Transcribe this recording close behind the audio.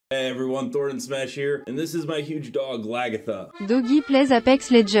Hey everyone, Thornton Smash here, and this is my huge dog, Lagatha. Doggy plays Apex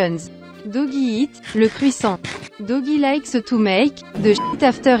Legends. Doggy eat, le cuisant. Doggy likes to make, the shit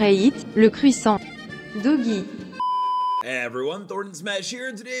after eat, le cuisant. Doggy. Hey everyone, Thornton Smash here,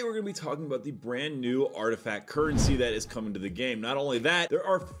 and today we're going to be talking about the brand new artifact currency that is coming to the game. Not only that, there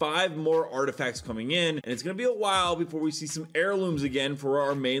are 5 more artifacts coming in, and it's going to be a while before we see some heirlooms again for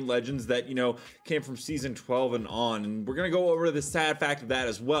our main legends that, came from season 12 and on, and we're going to go over the sad fact of that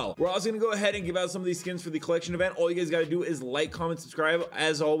as well. We're also going to go ahead and give out some of these skins for the collection event. All you guys got to do is like, comment, subscribe,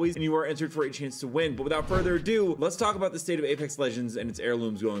 as always, and you are entered for a chance to win. But without further ado, let's talk about the state of Apex Legends and its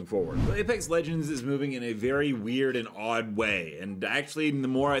heirlooms going forward. So Apex Legends is moving in a very weird and odd way, and actually the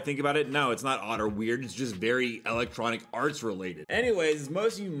more I think about it, no, it's not odd or weird, it's just very electronic arts related. Anyways,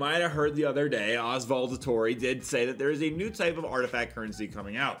 most of you might have heard the other day, Osvaldatori did say that there is a new type of artifact currency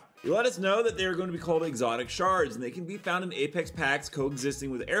coming out. He let us know that they're going to be called exotic shards, and they can be found in Apex packs coexisting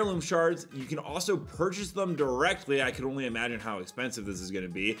with heirloom shards. You can also purchase them directly. I can only imagine how expensive this is going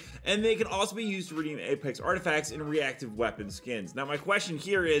to be. And they can also be used to redeem Apex artifacts and reactive weapon skins. Now my question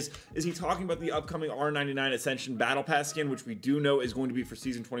here is he talking about the upcoming R99 Ascension Battle Pass skin, which we do know is going to be for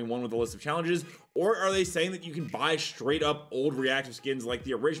Season 21 with a list of challenges? Or are they saying that you can buy straight up old reactive skins like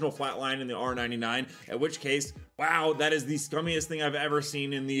the original Flatline and the R99, at which case, wow, that is the scummiest thing I've ever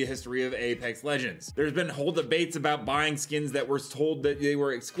seen in the history of Apex Legends. There's been whole debates about buying skins that were told that they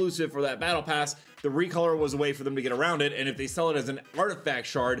were exclusive for that battle pass. The recolor was a way for them to get around it, and if they sell it as an artifact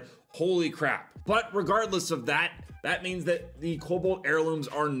shard, holy crap. But regardless of that, that means that the Cobalt heirlooms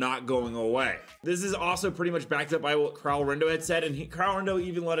are not going away. This is also pretty much backed up by what Kral Rendo had said, and Kral Rendo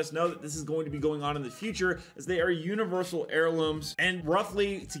even let us know that this is going to be going on in the future, as they are universal heirlooms, and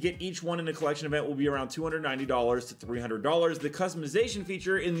roughly to get each one in a collection event will be around $290 to $300. The customization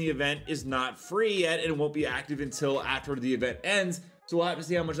feature in the event is not free yet and won't be active until after the event ends. So we'll have to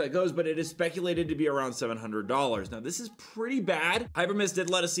see how much that goes, but it is speculated to be around $700. Now, this is pretty bad. Hypermist did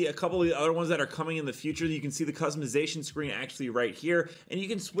let us see a couple of the other ones that are coming in the future. You can see the customization screen actually right here, and you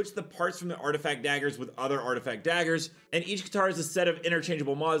can switch the parts from the artifact daggers with other artifact daggers. And each guitar is a set of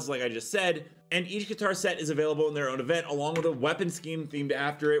interchangeable mods, like I just said. And each guitar set is available in their own event, along with a weapon scheme themed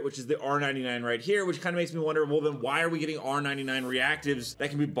after it, which is the R99 right here, which kind of makes me wonder, well, then why are we getting R99 reactives that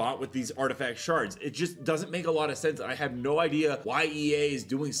can be bought with these artifact shards? It just doesn't make a lot of sense. I have no idea why EA is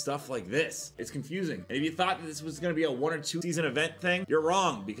doing stuff like this. It's confusing. And if you thought that this was going to be a 1 or 2 season event thing, you're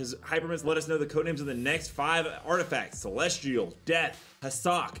wrong, because Hypermist let us know the codenames of the next 5 artifacts: Celestial, Death,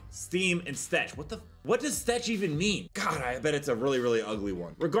 Hassak, Steam, and Stetch. What does Stetch even mean? God, I bet it's a really, really ugly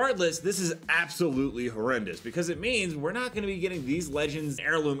one. Regardless, this is absolutely horrendous because it means we're not going to be getting these legends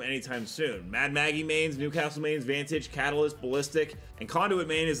heirloom anytime soon. Mad Maggie mains, Newcastle mains, Vantage, Catalyst, Ballistic, and Conduit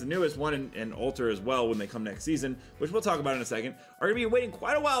main is the newest one, and Alter as well when they come next season, which we'll talk about in a second, are going to be waiting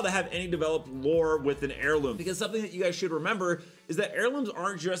quite a while to have any developed lore with an heirloom, because something that you guys should remember is that heirlooms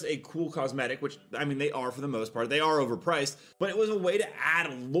aren't just a cool cosmetic, which, I mean, they are for the most part. They are overpriced, but it was a way to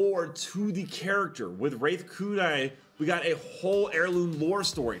add lore to the character. With Wraith Kunai, we got a whole heirloom lore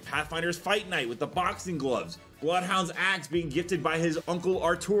story. Pathfinder's Fight Night with the boxing gloves. Bloodhound's axe being gifted by his uncle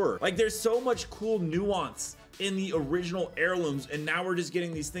Artur. Like, there's so much cool nuance in the original heirlooms, and now we're just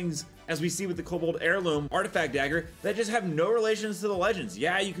getting these things, as we see with the Cobalt heirloom artifact dagger, that just have no relations to the legends.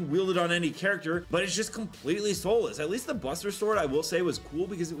 Yeah, you can wield it on any character, but it's just completely soulless. At least the Buster Sword, I will say, was cool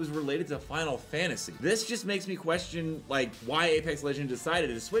because it was related to Final Fantasy. This just makes me question, like, why Apex Legends decided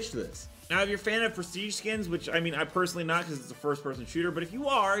to switch to this. Now, if you're a fan of prestige skins, which, I mean, I personally not, because it's a first-person shooter, but if you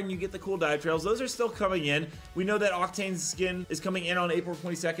are and you get the cool dive trails, those are still coming in. We know that Octane's skin is coming in on April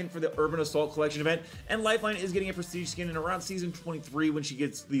 22nd for the Urban Assault Collection event, and Lifeline is getting a prestige skin in around Season 23 when she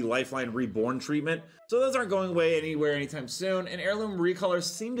gets the Lifeline Reborn treatment. So those aren't going away anywhere anytime soon, and heirloom recolors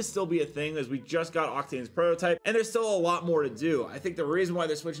seem to still be a thing, as we just got Octane's prototype, and there's still a lot more to do. I think the reason why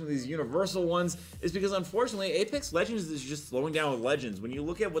they're switching to these universal ones is because, unfortunately, Apex Legends is just slowing down with Legends. When you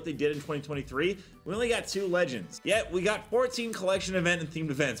look at what they did in 2023, we only got 2 legends. Yet we got 14 collection event and themed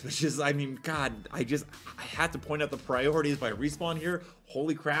events, which is, I mean, God, I had to point out the priorities by Respawn here.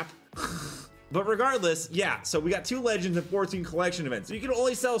 Holy crap. But regardless, yeah, so we got 2 legends and 14 collection events. So you can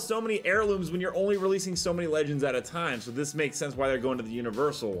only sell so many heirlooms when you're only releasing so many legends at a time. So this makes sense why they're going to the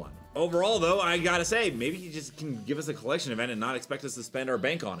universal one. Overall, though, I gotta say, maybe you just can give us a collection event and not expect us to spend our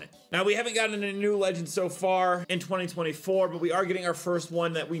bank on it. Now, we haven't gotten a new legend so far in 2024, but we are getting our first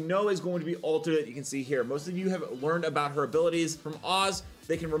one that we know is going to be Alter, that you can see here. Most of you have learned about her abilities from Oz,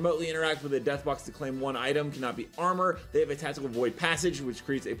 They can remotely interact with a death box to claim one item, cannot be armor. They have a tactical void passage, which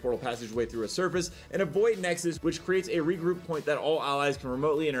creates a portal passageway through a surface, and a void nexus, which creates a regroup point that all allies can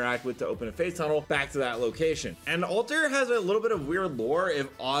remotely interact with to open a phase tunnel back to that location. And Alter has a little bit of weird lore if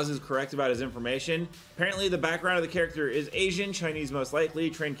Oz is correct about his information. Apparently the background of the character is Asian, Chinese most likely,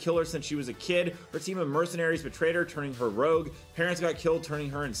 trained killer since she was a kid. Her team of mercenaries betrayed her, turning her rogue. Parents got killed, turning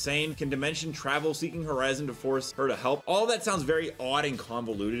her insane. Can dimension travel, seeking horizon to force her to help. All that sounds very odd and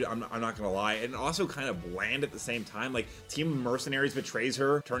convoluted, I'm not gonna lie, and also kind of bland at the same time. Like, team of mercenaries betrays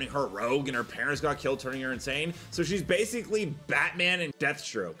her, turning her rogue, and her parents got killed, turning her insane. So she's basically Batman and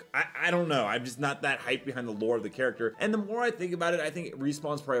Deathstroke. I don't know, I'm just not that hyped behind the lore of the character. And the more I think about it, I think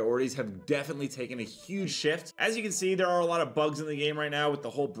Respawn's priorities have definitely taken a huge shift. As you can see, there are a lot of bugs in the game right now with the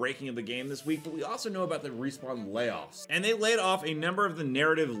whole breaking of the game this week, but we also know about the Respawn layoffs. And they laid off a number of the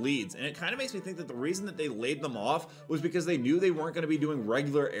narrative leads, and it kind of makes me think that the reason that they laid them off was because they knew they weren't going to be doing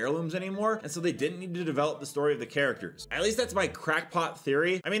regular heirlooms anymore, and so they didn't need to develop the story of the characters. At least that's my crackpot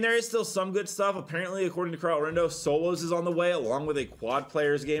theory. I mean, there is still some good stuff. Apparently, according to Carl Rindo, Solos is on the way along with a quad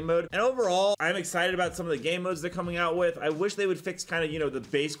players game mode. And overall, I'm excited about some of the game modes they're coming out with. I wish they would fix kind of, you know, the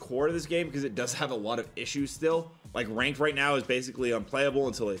base core of this game because it does have a lot of issues still. Like, ranked right now is basically unplayable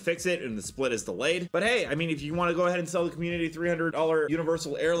until they fix it, and the split is delayed. But hey, I mean, if you want to go ahead and sell the community $300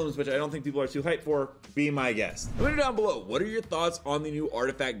 universal heirlooms, which I don't think people are too hyped for, be my guest. Let me know down below, what are your thoughts on the new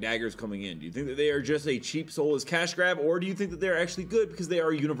artifact daggers coming in? Do you think that they are just a cheap soulless cash grab, or do you think that they're actually good because they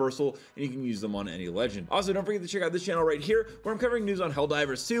are universal and you can use them on any legend? Also, don't forget to check out this channel right here, where I'm covering news on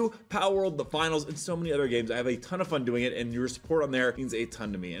Helldivers 2, Power World, the finals, and so many other games. I have a ton of fun doing it, and your support on there means a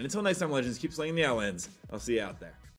ton to me. And until next time, Legends, keep slaying the Outlands. I'll see you out there.